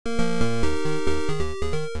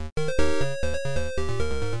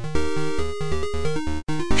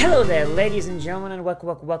there, ladies and gentlemen, and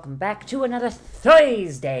welcome back to another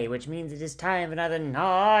Thursday, which means it is time for another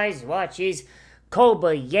Nozz watches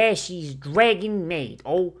Kobayashi's Dragon Maid.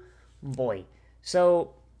 Oh boy.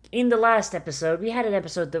 So, in the last episode, we had an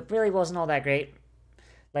episode that really wasn't all that great.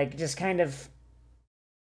 Like, just kind of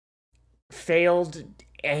failed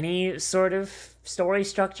any sort of story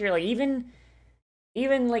structure. Like, even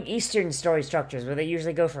like Eastern story structures, where they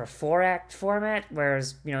usually go for a 4-act format,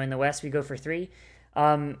 whereas, you know, in the West we go for 3.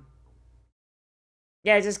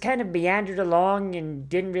 Yeah, it just kind of meandered along and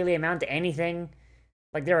didn't really amount to anything.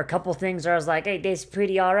 Like, there were a couple things where I was like, hey, this is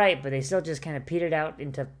pretty alright, but they still just kind of petered out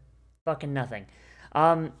into fucking nothing.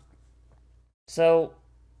 So,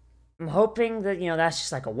 I'm hoping that, you know, that's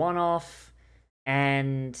just like a one-off,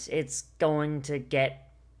 and it's going to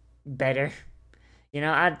get better. You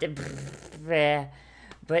know,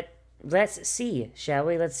 but let's see, shall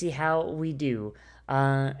we? Let's see how we do.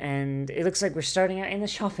 And it looks like we're starting out in the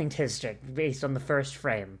shopping district based on the first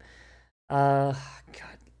frame. God.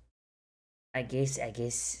 I guess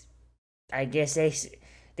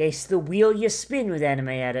that's the wheel you spin with anime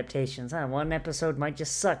adaptations, huh? One episode might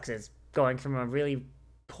just suck, it's going from a really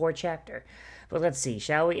poor chapter. But let's see,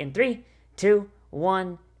 shall we? In 3, 2,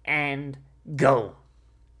 1, and go!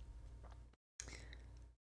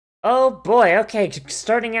 Oh boy, okay,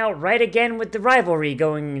 starting out right again with the rivalry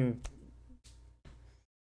going...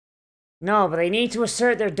 No, but they need to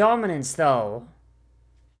assert their dominance, though.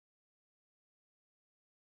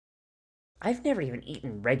 I've never even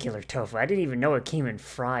eaten regular tofu. I didn't even know it came in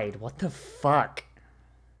fried. What the fuck?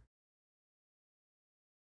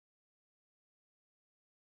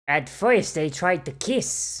 At first, they tried to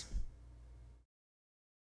kiss.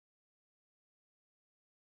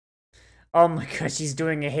 Oh my god, she's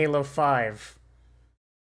doing a Halo 5.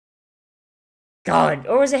 God,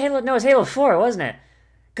 or was it Halo? No, it was Halo 4, wasn't it?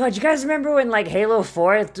 God, you guys remember when, like, Halo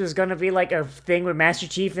 4 it was gonna be, like, a thing with Master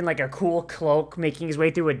Chief in, like, a cool cloak making his way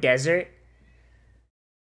through a desert?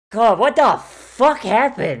 God, what the fuck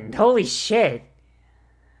happened? Holy shit.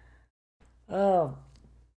 Oh.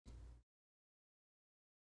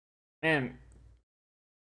 Man.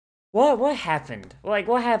 What happened? Like,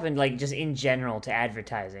 what happened, like, just in general to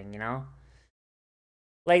advertising, you know?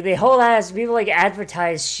 Like, they whole ass people, like,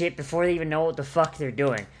 advertise shit before they even know what the fuck they're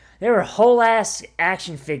doing. There were whole-ass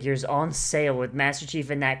action figures on sale with Master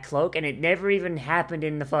Chief in that cloak, and it never even happened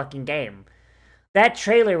in the fucking game. That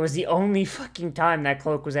trailer was the only fucking time that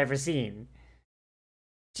cloak was ever seen.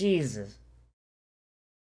 Jesus.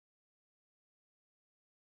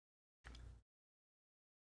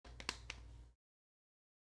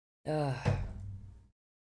 Ugh.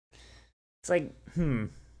 It's like,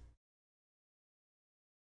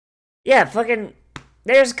 Yeah, fucking...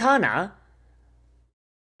 There's Kana.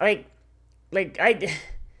 Like, I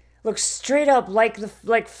looks straight up like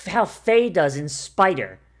how Faye does in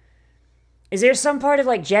Spider. Is there some part of,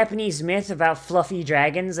 like, Japanese myth about fluffy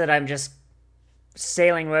dragons that I'm just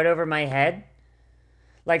sailing right over my head?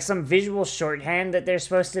 Like some visual shorthand that they're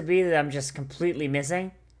supposed to be that I'm just completely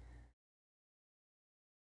missing?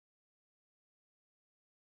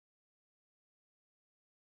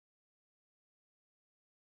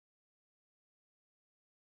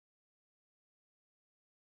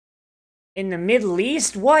 In the Middle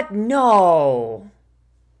East? What? No!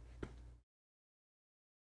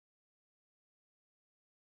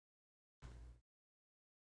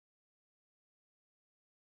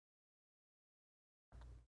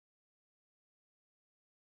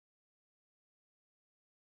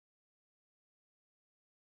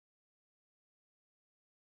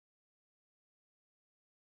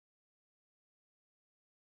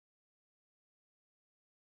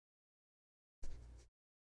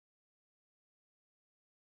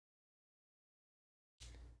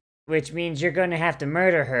 Which means you're gonna have to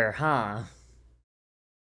murder her, huh?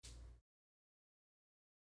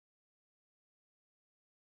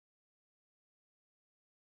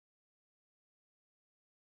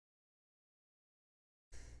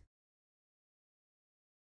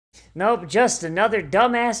 Nope, just another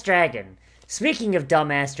dumbass dragon. Speaking of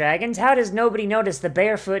dumbass dragons, how does nobody notice the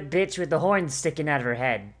barefoot bitch with the horns sticking out of her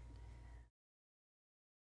head?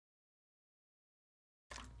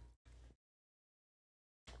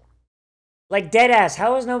 Like, deadass,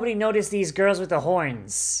 how has nobody noticed these girls with the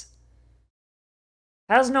horns?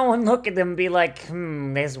 How's no one look at them and be like,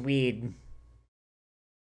 that's weird?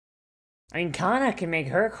 I mean, Kana can make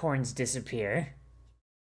her horns disappear.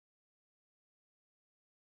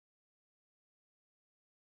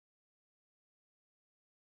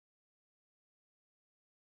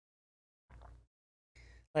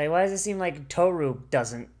 Like, why does it seem like Toru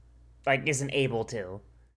doesn't, like, isn't able to?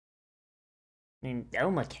 I mean,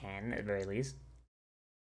 Elma can, at the very least.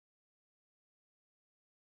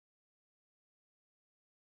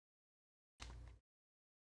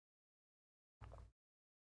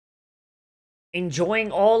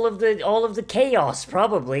 Enjoying all of the chaos,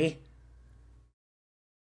 probably.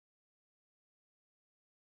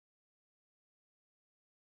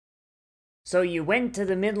 So you went to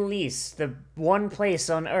the Middle East, the one place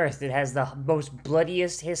on Earth that has the most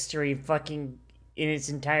bloodiest history fucking in its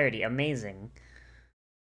entirety. Amazing.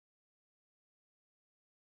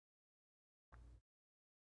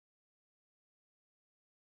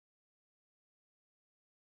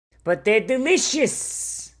 But they're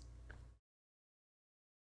delicious!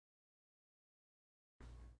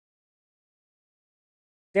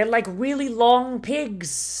 They're like really long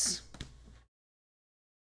pigs.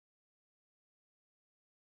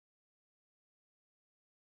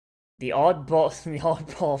 The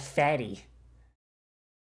oddball fatty.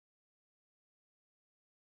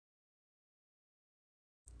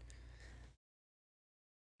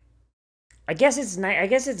 I guess it's nice. I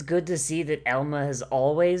guess it's good to see that Elma has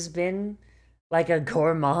always been like a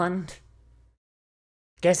gourmand.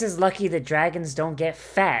 Guess it's lucky that dragons don't get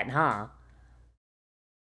fat, huh?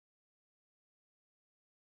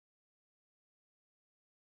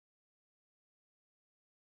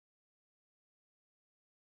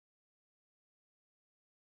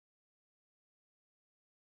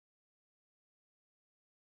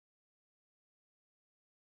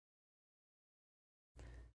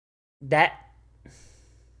 That.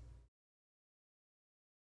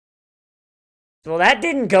 Well, that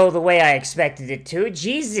didn't go the way I expected it to.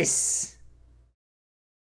 Jesus!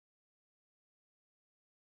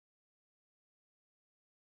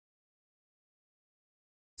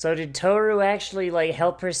 So did Toru actually, like,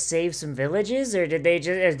 help her save some villages? Or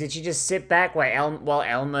did she just sit back while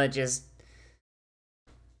Elma just...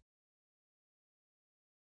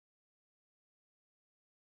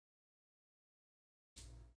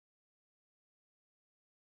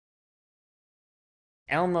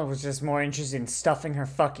 Elma was just more interested in stuffing her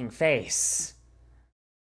fucking face.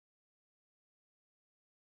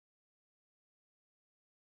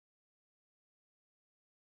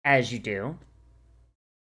 As you do.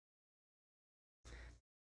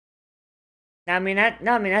 I mean,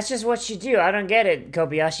 that's just what you do. I don't get it,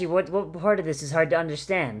 Kobayashi. What part of this is hard to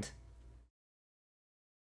understand?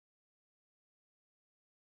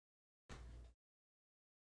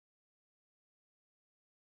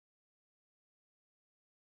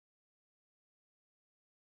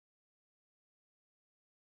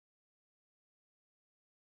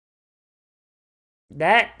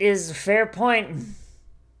 That is a fair point.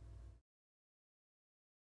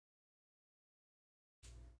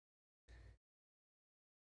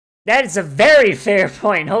 That is a very fair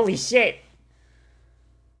point. Holy shit.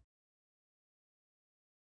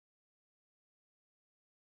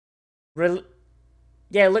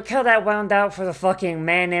 Yeah, look how that wound out for the fucking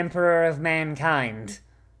man emperor of mankind.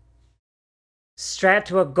 Strapped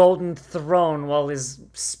to a golden throne while his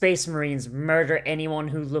space marines murder anyone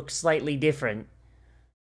who looks slightly different.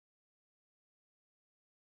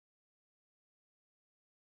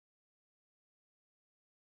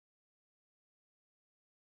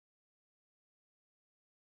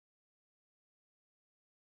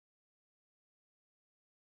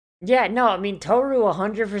 Yeah, no, I mean, Toru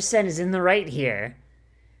 100% is in the right here.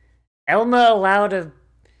 Elma allowed a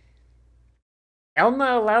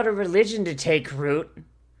Elma allowed a religion to take root,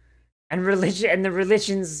 and the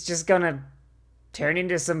religion's just gonna turn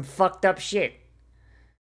into some fucked up shit.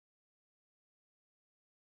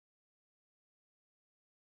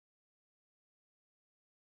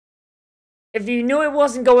 If you knew it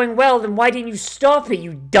wasn't going well, then why didn't you stop it,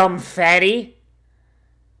 you dumb fatty?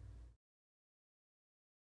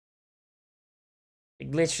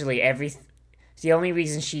 Like, literally the only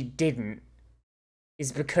reason she didn't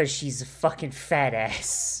is because she's a fucking fat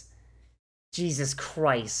ass. Jesus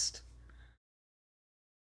Christ.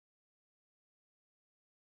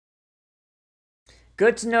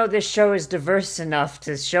 Good to know this show is diverse enough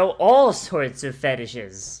to show all sorts of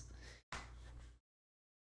fetishes.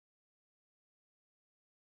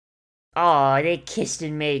 Aw, they kissed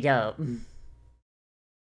and made up.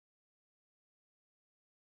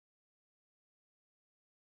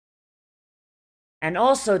 And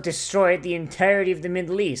also destroyed the entirety of the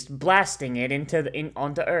Middle East, blasting it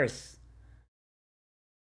onto Earth.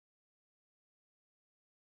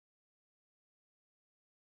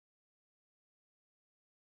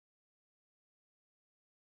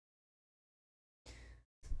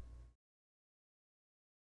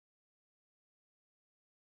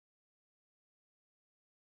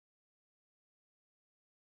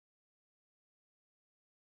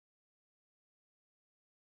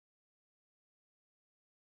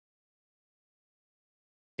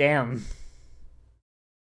 Damn.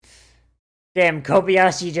 Damn,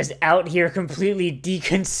 Kobayashi just out here completely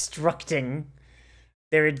deconstructing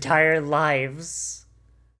their entire lives.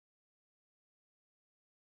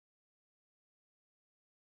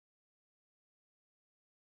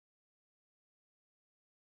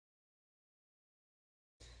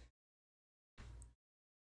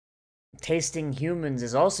 Tasting humans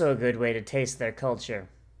is also a good way to taste their culture.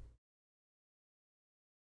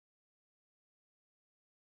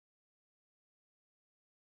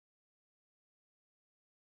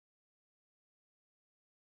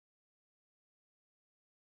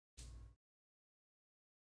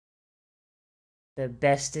 The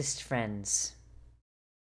bestest friends.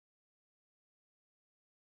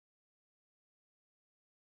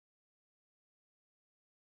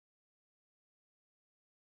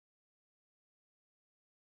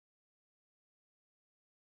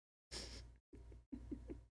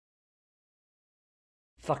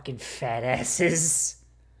 Fucking fat asses.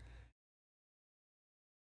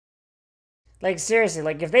 Like, seriously,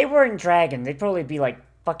 like, if they weren't dragon, they'd probably be like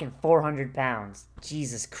fucking 400 pounds.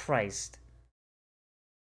 Jesus Christ.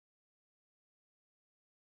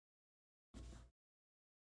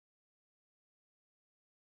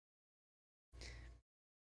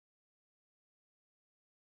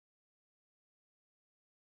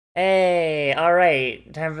 Hey,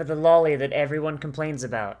 alright. Time for the lolly that everyone complains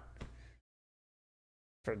about.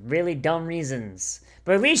 For really dumb reasons.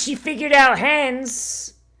 But at least she figured out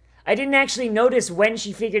hands! I didn't actually notice when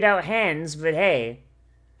she figured out hands, but hey.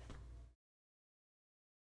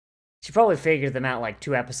 She probably figured them out like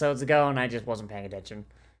 2 episodes ago, and I just wasn't paying attention.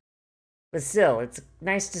 But still, it's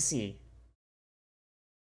nice to see.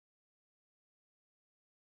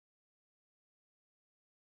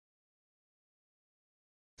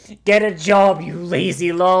 Get a job, you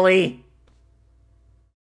lazy lolly!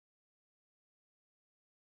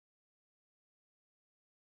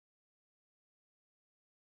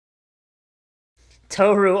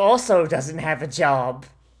 Toru also doesn't have a job.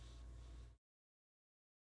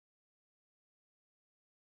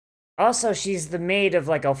 Also, she's the maid of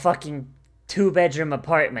like a fucking 2-bedroom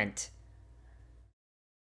apartment.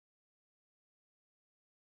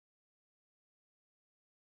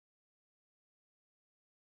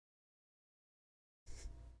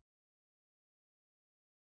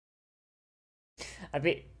 I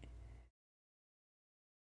mean...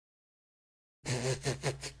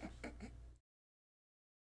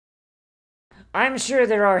 I'm sure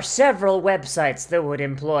there are several websites that would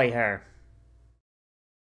employ her.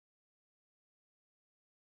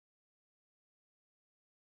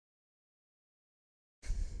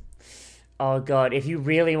 Oh god, if you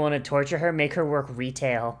really want to torture her, make her work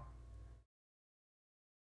retail.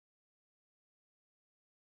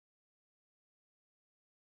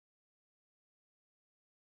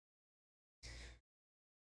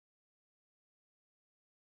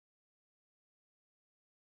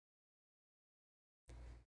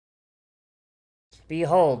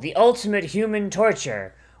 Behold, the ultimate human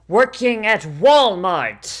torture, working at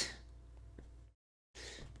Walmart!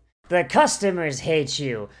 The customers hate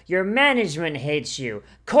you, your management hates you,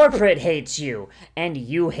 corporate hates you, and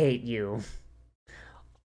you hate you.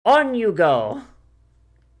 On you go!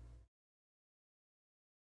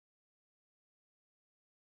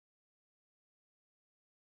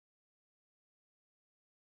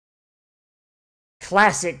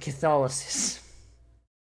 Classic Catholicism.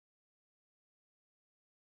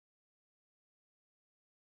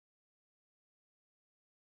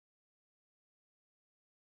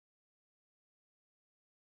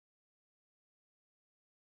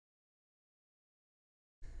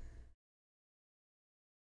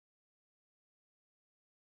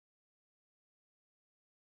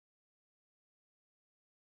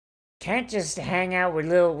 Can't just hang out with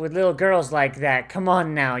little girls like that. Come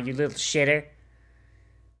on now, you little shitter.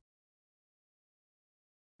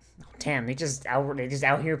 Oh, damn, they just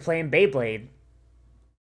out here playing Beyblade.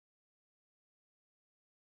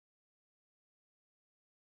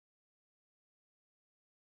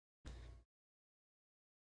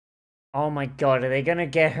 Oh my god, are they gonna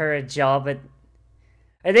get her a job at...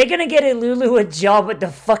 Are they gonna get Lulu a job at the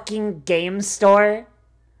fucking game store?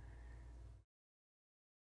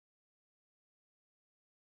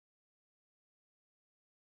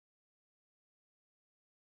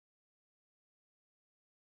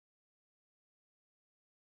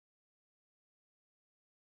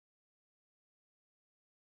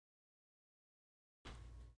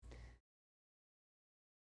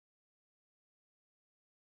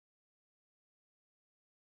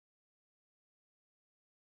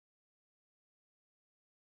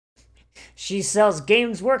 She sells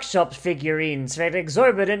Games Workshop figurines at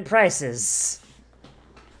exorbitant prices.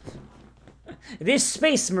 This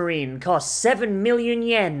Space Marine costs 7 million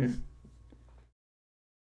yen.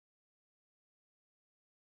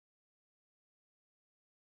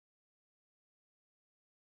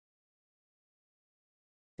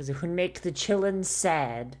 Because it would make the chillin'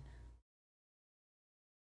 sad.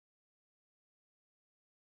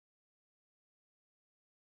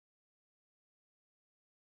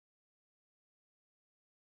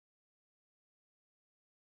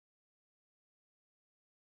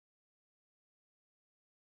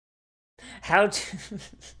 How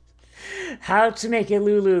to make a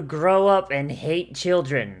Lulu grow up and hate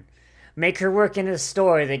children. Make her work in a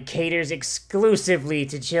store that caters exclusively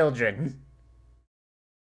to children.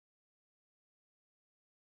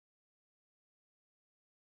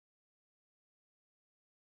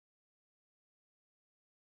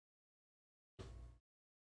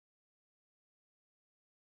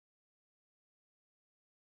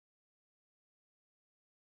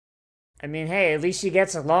 I mean, hey, at least she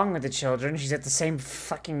gets along with the children. She's at the same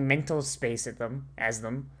fucking mental space as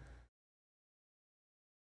them.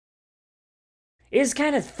 It is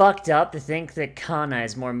kind of fucked up to think that Kana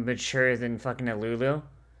is more mature than fucking Alulu.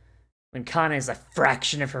 When Kana is a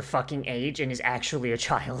fraction of her fucking age and is actually a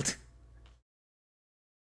child.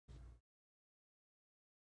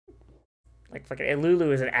 Like, fucking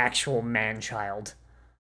Alulu is an actual man-child.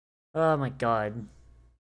 Oh my god.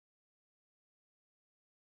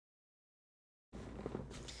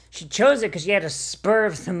 She chose it because she had a spur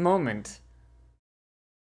of the moment.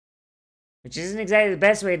 Which isn't exactly the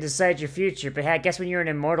best way to decide your future, but I guess when you're an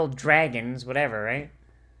immortal dragon, it's whatever, right?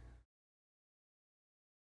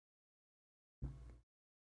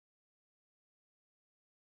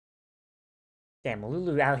 Damn,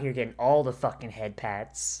 Lulu out here getting all the fucking head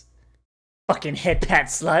pats. Fucking head pat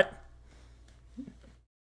slut.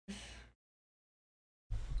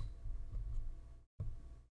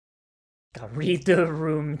 God, read the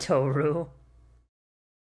room, Toru.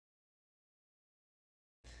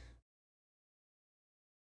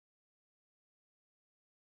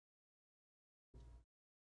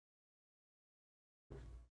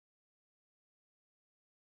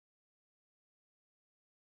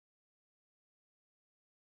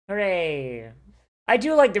 Hooray! I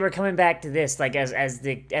do like that we're coming back to this, like, as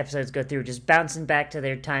the episodes go through, just bouncing back to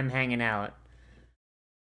their time hanging out.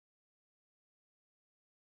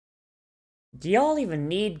 Do y'all even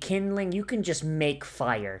need kindling? You can just make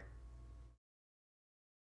fire.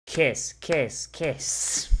 Kiss, kiss,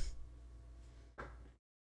 kiss.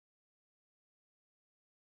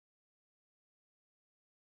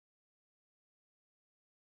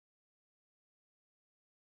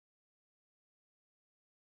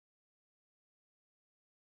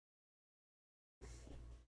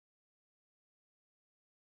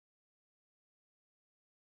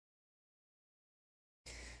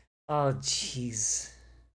 Oh, jeez.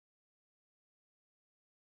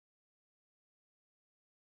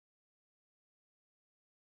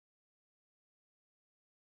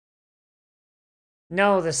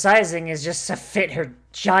 No, the sizing is just to fit her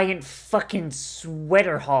giant fucking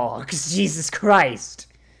sweater hogs. Jesus Christ.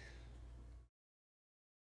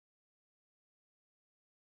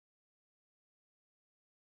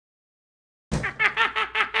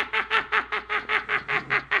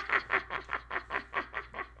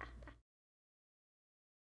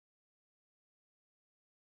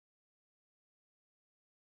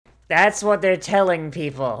 That's what they're telling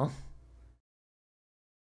people.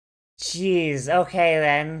 Jeez, okay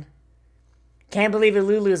then. Can't believe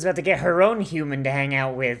Lulu's about to get her own human to hang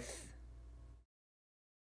out with.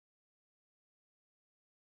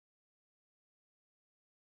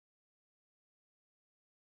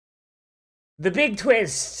 The big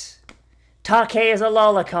twist! Take is a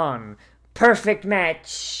lolicon. Perfect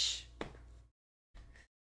match.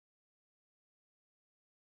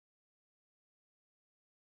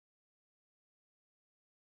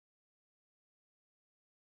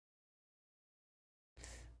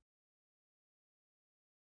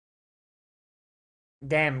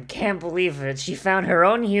 Damn, can't believe it. She found her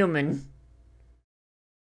own human.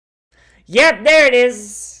 Yep, there it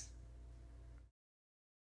is!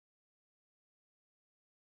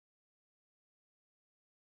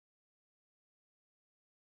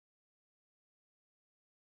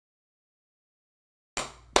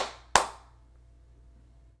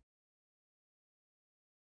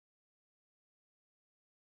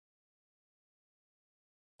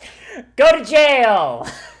 Go to jail!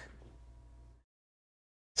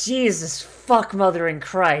 Jesus fuck, mother in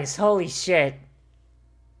Christ. Holy shit.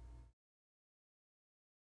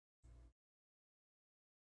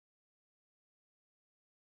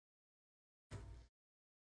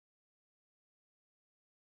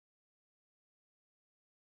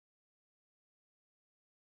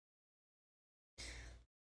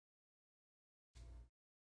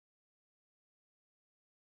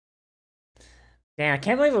 Damn, I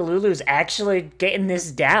can't believe Lulu's actually getting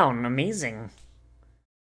this down. Amazing.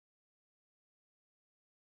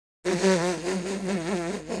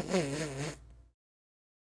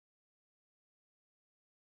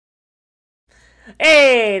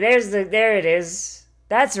 Hey, there it is.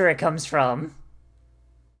 That's where it comes from.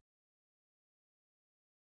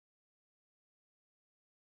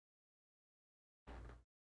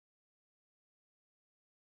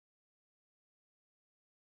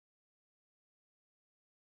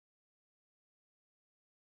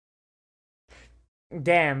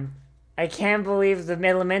 Damn. I can't believe the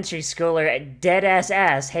elementary schooler dead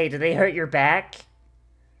ass. Hey, did they hurt your back?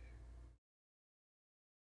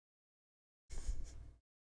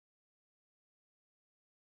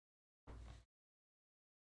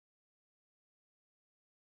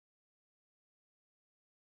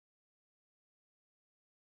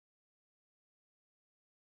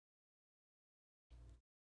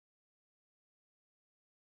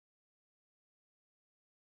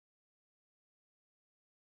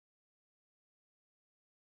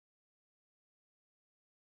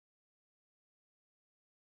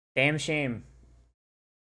 Damn shame.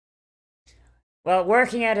 Well,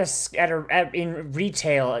 working in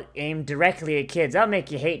retail aimed directly at kids, that'll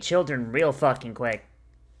make you hate children real fucking quick.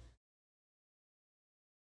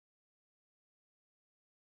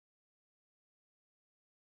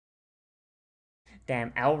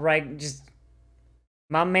 Damn, outright just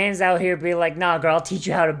my man's out here being like, nah, girl, I'll teach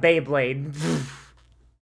you how to Beyblade.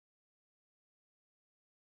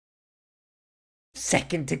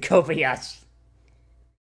 Second to Kobayashi.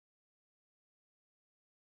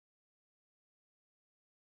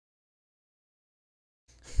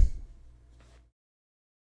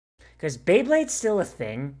 Because Beyblade's still a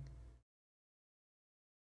thing.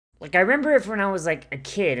 Like, I remember it when I was, like, a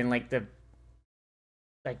kid in, like, the,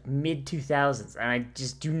 like, mid-2000s. And I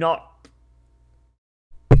just do not...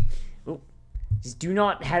 Ooh, just do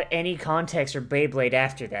not have any context for Beyblade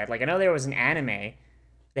after that. Like, I know there was an anime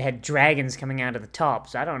that had dragons coming out of the top,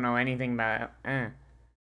 so I don't know anything about...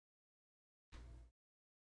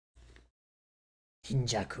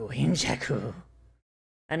 Hinjaku.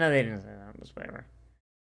 I know they didn't say that, but whatever.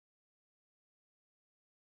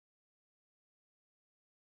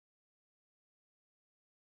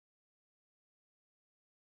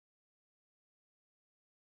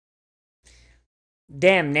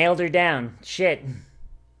 Damn, nailed her down. Shit.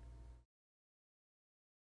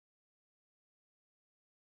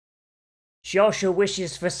 She also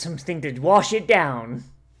wishes for something to wash it down.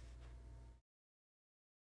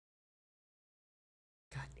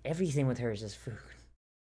 God, everything with her is just food.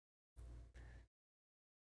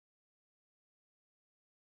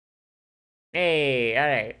 Hey,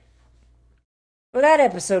 alright. Well, that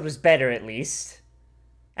episode was better at least.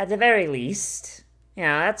 At the very least.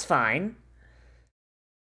 Yeah, that's fine.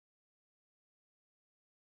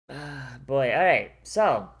 Boy, alright,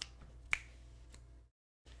 so.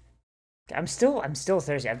 I'm still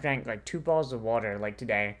thirsty. I've drank like 2 bottles of water like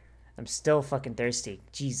today. I'm still fucking thirsty.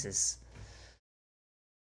 Jesus.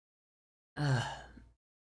 Guys,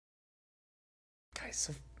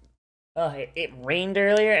 so it rained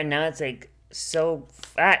earlier and now it's like so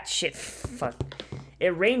shit fuck.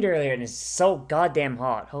 It rained earlier and it's so goddamn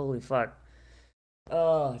hot. Holy fuck.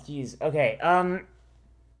 Oh, jeez. Okay,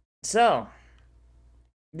 so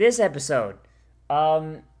this episode,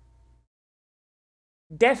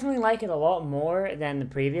 definitely like it a lot more than the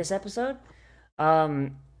previous episode.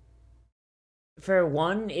 For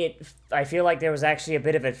one, I feel like there was actually a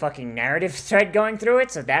bit of a fucking narrative thread going through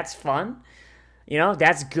it, so that's fun. You know,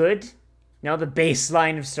 that's good. You know, the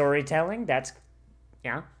baseline of storytelling, that's,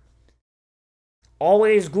 yeah.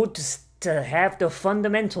 Always good to have the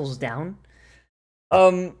fundamentals down.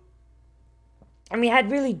 And we had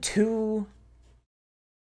really two...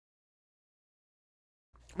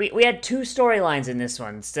 We had 2 storylines in this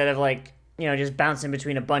one, instead of, like, you know, just bouncing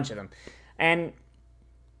between a bunch of them. And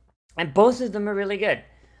both of them are really good.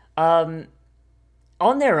 On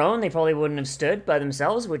their own, they probably wouldn't have stood by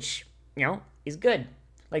themselves, which, you know, is good.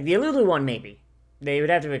 Like, the Alulu one, maybe. They would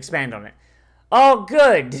have to expand on it. Oh,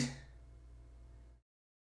 good!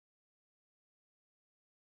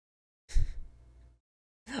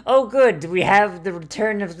 Oh, good, we have the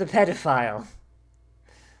return of the pedophile.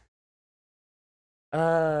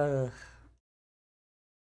 Alright,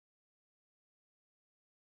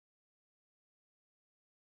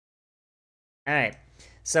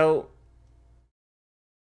 so...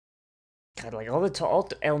 God, like, all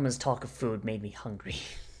Elma's talk of food made me hungry.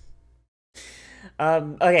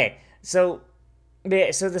 Okay, so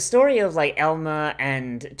the story of, like, Elma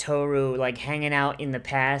and Toru, like, hanging out in the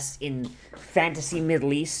past in fantasy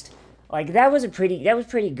Middle East, Like that was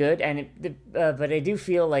pretty good, and but I do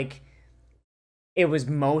feel like it was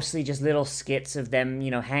mostly just little skits of them,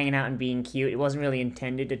 hanging out and being cute. It wasn't really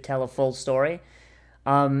intended to tell a full story.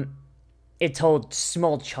 Um, it told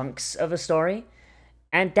small chunks of a story,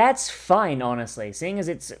 and that's fine, honestly. Seeing as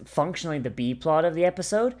it's functionally the B plot of the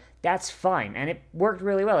episode, that's fine, and it worked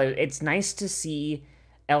really well. It's nice to see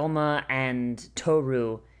Elma and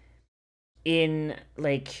Toru in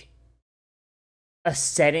like a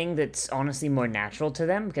setting that's honestly more natural to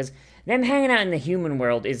them, because them hanging out in the human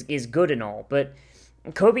world is good and all, but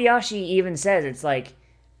Kobayashi even says it's like,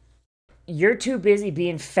 you're too busy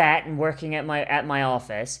being fat and working at my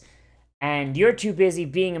office, and you're too busy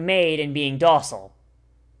being a maid and being docile.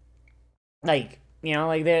 Like,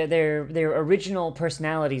 like their original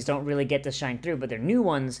personalities don't really get to shine through, but their new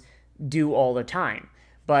ones do all the time.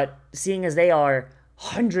 But seeing as they are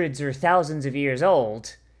hundreds or thousands of years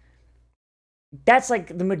old, that's like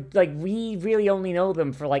we really only know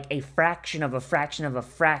them for like a fraction of a fraction of a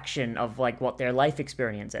fraction of like what their life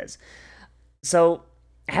experience is. So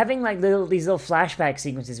having like these little flashback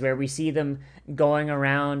sequences where we see them going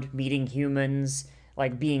around meeting humans,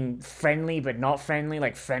 like being friendly but not friendly,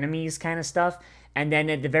 like frenemies kind of stuff, and then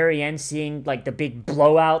at the very end seeing like the big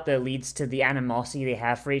blowout that leads to the animosity they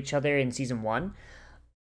have for each other in season 1.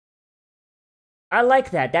 I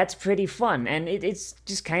like that. That's pretty fun, and it's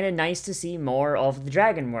just kind of nice to see more of the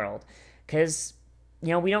dragon world, because we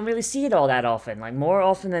don't really see it all that often. Like, more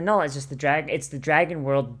often than not, it's just the dragon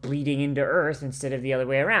world bleeding into Earth instead of the other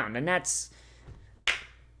way around, and that's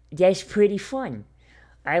pretty fun.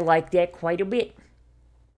 I like that quite a bit.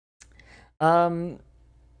 I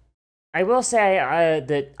will say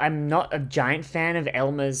that I'm not a giant fan of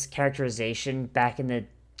Elma's characterization back in the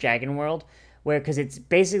dragon world, because it's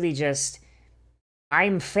basically just,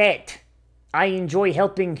 I'm fat. I enjoy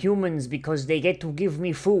helping humans because they get to give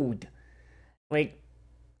me food. Like,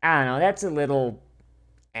 I don't know, that's a little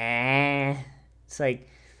It's like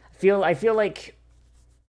I feel like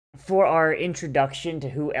for our introduction to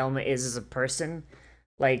who Elma is as a person,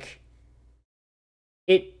 like,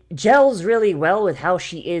 it gels really well with how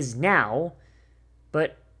she is now,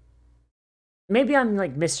 but maybe I'm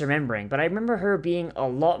like misremembering, but I remember her being a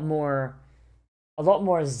lot more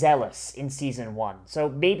zealous in season 1. So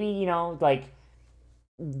maybe, like,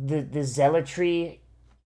 the zealotry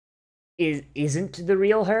isn't the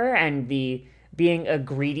real her, and the being a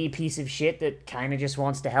greedy piece of shit that kind of just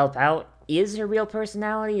wants to help out is her real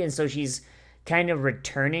personality, and so she's kind of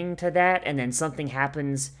returning to that, and then something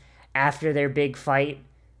happens after their big fight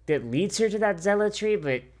that leads her to that zealotry.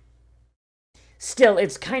 But still,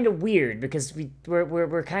 it's kind of weird because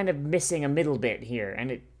we're kind of missing a middle bit here,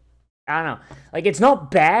 and I don't know. Like, it's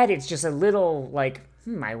not bad, it's just a little, like,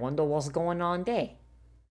 I wonder what's going on there.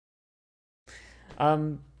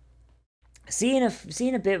 Seeing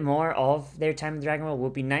a bit more of their time in the Dragon World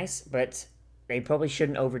would be nice, but they probably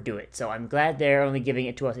shouldn't overdo it. So I'm glad they're only giving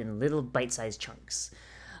it to us in little bite-sized chunks.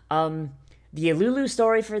 The Alulu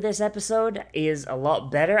story for this episode is a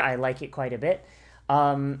lot better. I like it quite a bit.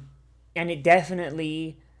 And it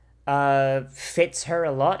definitely fits her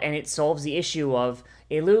a lot, and it solves the issue of,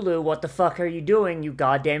 "Hey Lulu, what the fuck are you doing, you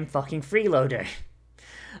goddamn fucking freeloader?"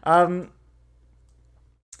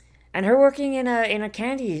 And her working in a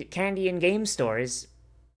candy and game store is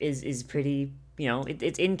pretty,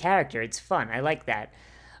 it's in character. It's fun. I like that.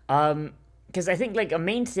 Because I think like a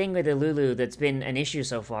main thing with Lulu that's been an issue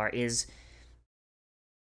so far is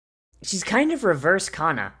she's kind of reverse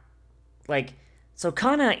Kana. Like, so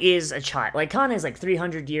Kana is a child. Like, Kana is like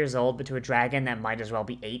 300 years old, but to a dragon that might as well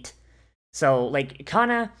be 8. So like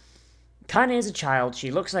Kana is a child.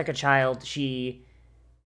 She looks like a child. She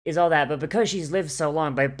is all that, but because she's lived so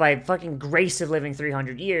long, by fucking grace of living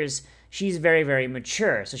 300 years, she's very, very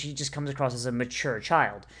mature, so she just comes across as a mature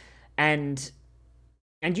child. And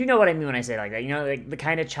you know what I mean when I say it like that, like the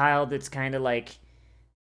kind of child that's kind of like,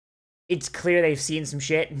 it's clear they've seen some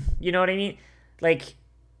shit, you know what I mean? Like,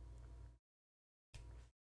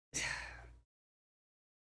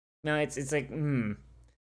 no, it's like,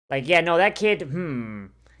 like, yeah, no, that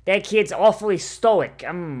kid's awfully stoic,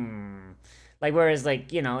 Like, whereas,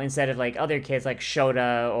 like, instead of, like, other kids like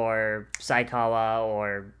Shota or Saikawa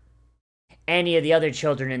or any of the other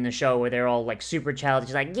children in the show where they're all, like, super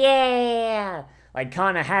childish, like, yeah! Like,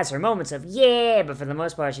 Kana has her moments of, yeah! But for the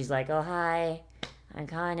most part, she's like, oh, hi, I'm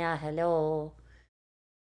Kana, hello.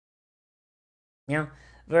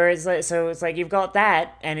 Whereas, like, so it's like, you've got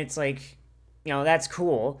that, and it's like, that's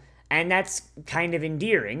cool. And that's kind of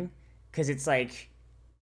endearing, because it's like,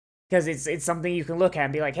 because it's something you can look at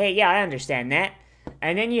and be like, hey, yeah, I understand that.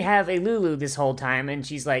 And then you have a Lulu this whole time, and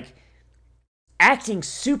she's like, acting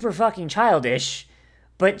super fucking childish,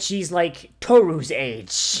 but she's like Toru's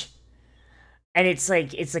age. And it's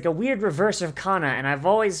like a weird reverse of Kana, and I've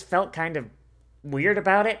always felt kind of weird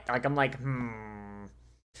about it. Like, I'm like,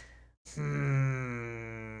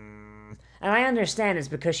 And I understand it's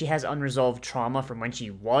because she has unresolved trauma from when she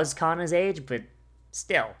was Kana's age, but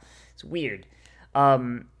still, it's weird.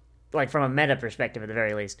 Like, from a meta perspective at the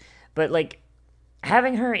very least. But, like,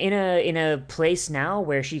 having her in a place now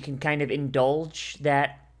where she can kind of indulge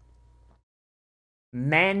that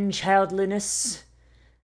man-childliness,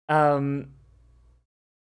 I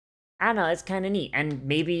don't know, it's kind of neat. And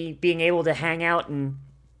maybe being able to hang out and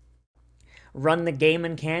run the game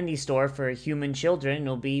and candy store for human children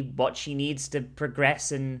will be what she needs to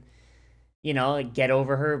progress and, you know, like, get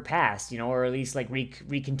over her past, you know, or at least, like,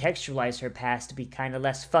 recontextualize her past to be kind of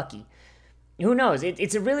less fucky. Who knows?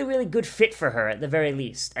 It's a really, really good fit for her, at the very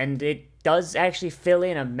least. And it does actually fill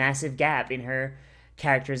in a massive gap in her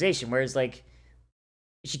characterization, whereas, like,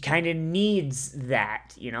 she kind of needs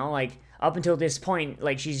that, you know? Like, up until this point,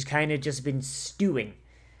 like, she's kind of just been stewing.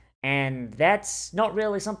 And that's not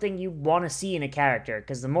really something you want to see in a character,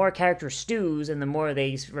 because the more a character stews and the more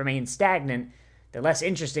they remain stagnant, the less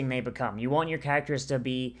interesting they become. You want your characters to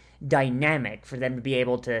be dynamic, for them to be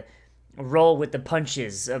able to roll with the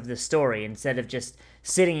punches of the story, instead of just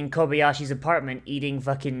sitting in Kobayashi's apartment eating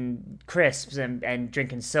fucking crisps and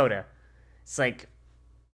drinking soda. It's like,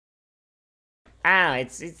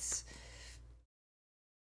 it's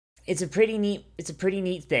a pretty neat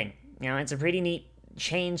thing. You know, it's a pretty neat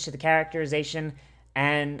change to the characterization,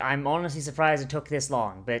 and I'm honestly surprised it took this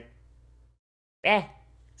long, but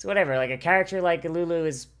it's whatever. Like, a character like Lulu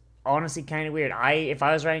is honestly kind of weird. If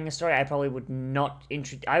I was writing a story, I probably would not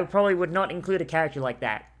include a character like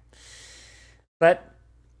that. But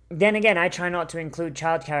then again, I try not to include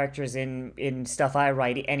child characters in stuff I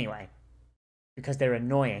write anyway, because they're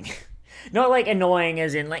annoying. Not like annoying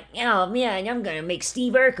as in, like, oh, yeah, I'm gonna make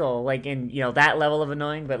Steve Urkel, like, in, you know, that level of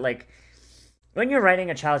annoying, but, like, when you're writing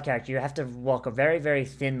a child character, you have to walk a very, very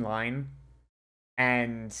thin line,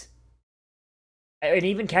 and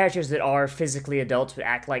even characters that are physically adults but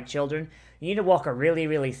act like children, you need to walk a really,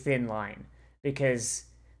 really thin line, because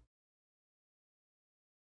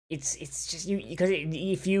it's just,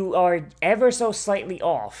 if you are ever so slightly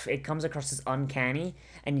off, it comes across as uncanny,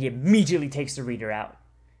 and it immediately takes the reader out.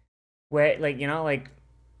 Where, like, you know, like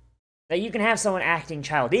you can have someone acting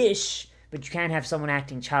childish, but you can't have someone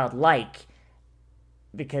acting childlike,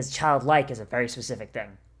 because childlike is a very specific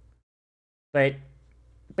thing. But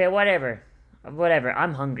whatever,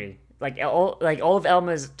 I'm hungry. Like all of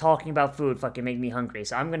Elma's talking about food fucking make me hungry,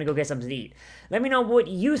 so I'm gonna go get something to eat. Let me know what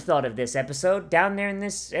you thought of this episode down there in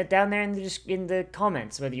the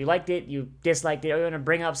comments. Whether you liked it, you disliked it, or you want to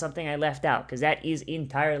bring up something I left out, because that is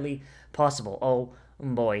entirely possible. Oh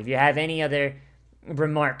boy, if you have any other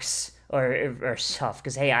remarks or stuff,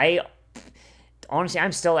 because hey, honestly,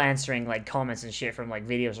 I'm still answering, like, comments and shit from, like,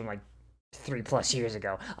 videos from, like, 3+ years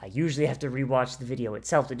ago. I usually have to rewatch the video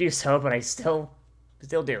itself to do so, but I still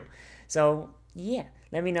do. So, yeah,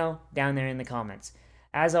 let me know down there in the comments.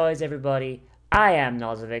 As always, everybody, I am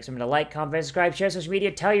Nozz. Remember to like, comment, subscribe, share social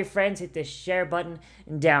media, tell your friends, hit the share button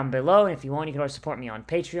down below, and if you want, you can always support me on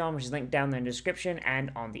Patreon, which is linked down there in the description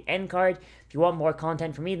and on the end card. If you want more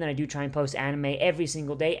content from me, then I do try and post anime every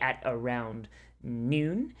single day at around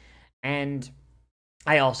noon, and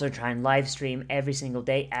I also try and live stream every single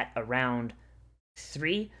day at around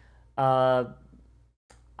 3. I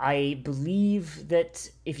believe that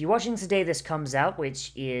if you're watching today, this comes out,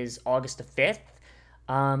 which is August the 5th.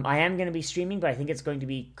 I am going to be streaming, but I think it's going to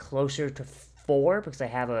be closer to 4, because I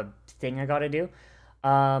have a thing I gotta do.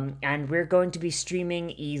 And we're going to be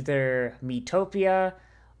streaming either Miitopia,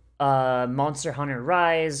 Monster Hunter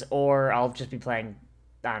Rise, or I'll just be playing,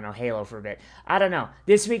 I don't know, Halo for a bit. I don't know.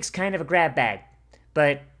 This week's kind of a grab bag,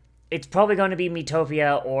 but it's probably going to be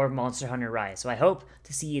Miitopia or Monster Hunter Rise. So I hope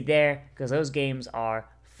to see you there, because those games are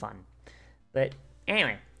fun. But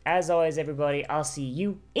anyway, as always, everybody, I'll see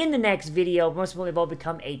you in the next video. Most importantly of all,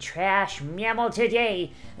 become a trash mammal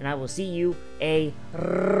today, and I will see you around.